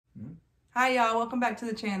Hi y'all, welcome back to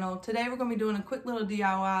the channel. Today we're going to be doing a quick little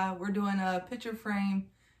DIY. We're doing a picture frame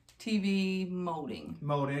TV molding.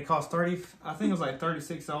 It cost I think it was like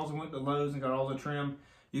 $36. We went to Lowe's and got all the trim.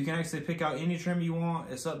 You can actually pick out any trim you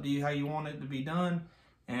want. It's up to you how you want it to be done.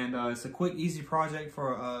 And it's a quick, easy project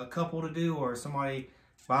for a couple to do, or somebody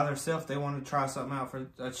by themselves. They want to try something out for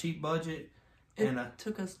a cheap budget. It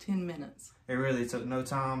took us 10 minutes. It really took no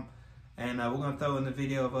time. And we're going to throw in the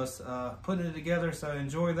video of us putting it together. So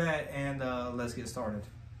enjoy that, and let's get started.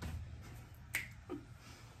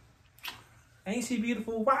 Ain't she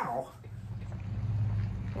beautiful? Wow.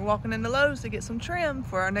 We're walking into Lowe's to get some trim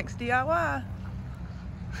for our next DIY.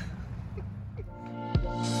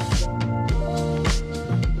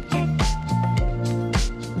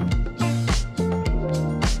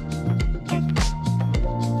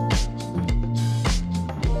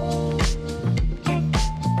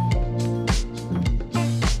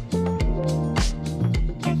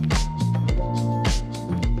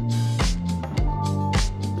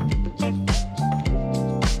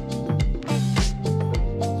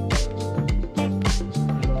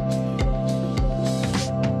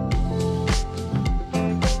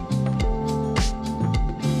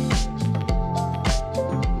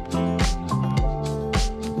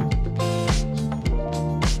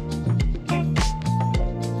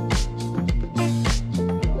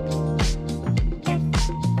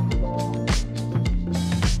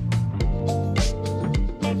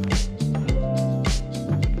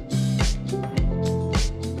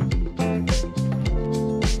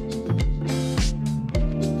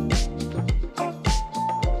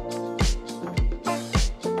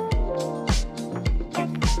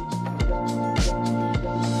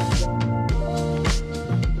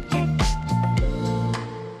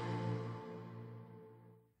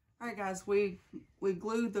 Alright guys, we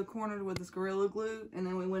glued the corner with this Gorilla Glue, and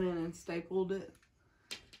then we went in and stapled it.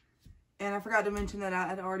 And I forgot to mention that I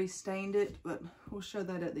had already stained it, but we'll show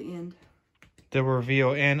that at the end. The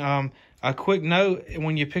reveal. And a quick note,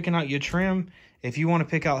 when you're picking out your trim, if you want to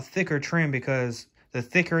pick out thicker trim, because the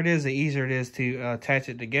thicker it is, the easier it is to attach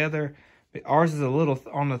it together. Ours is a little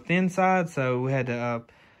on the thin side, so we had to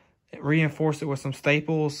reinforce it with some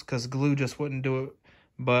staples because glue just wouldn't do it.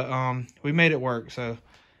 But we made it work, so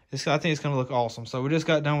I think it's going to look awesome. So we just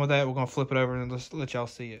got done with that. We're going to flip it over and just let y'all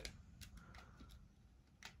see it.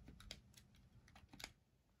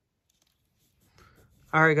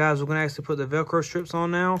 All right, guys, we're going to actually put the Velcro strips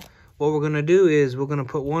on now. What we're going to do is we're going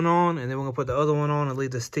to put one on, and then we're going to put the other one on and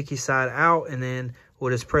leave the sticky side out, and then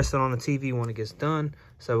we'll just press it on the TV when it gets done.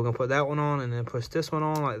 So we're going to put that one on and then push this one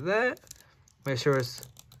on like that. Make sure it's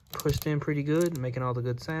pushed in pretty good, making all the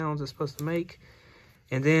good sounds it's supposed to make.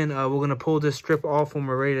 And then we're going to pull this strip off when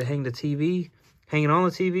we're ready to hang it on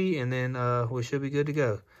the TV, and then we should be good to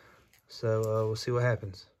go. So we'll see what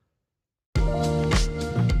happens.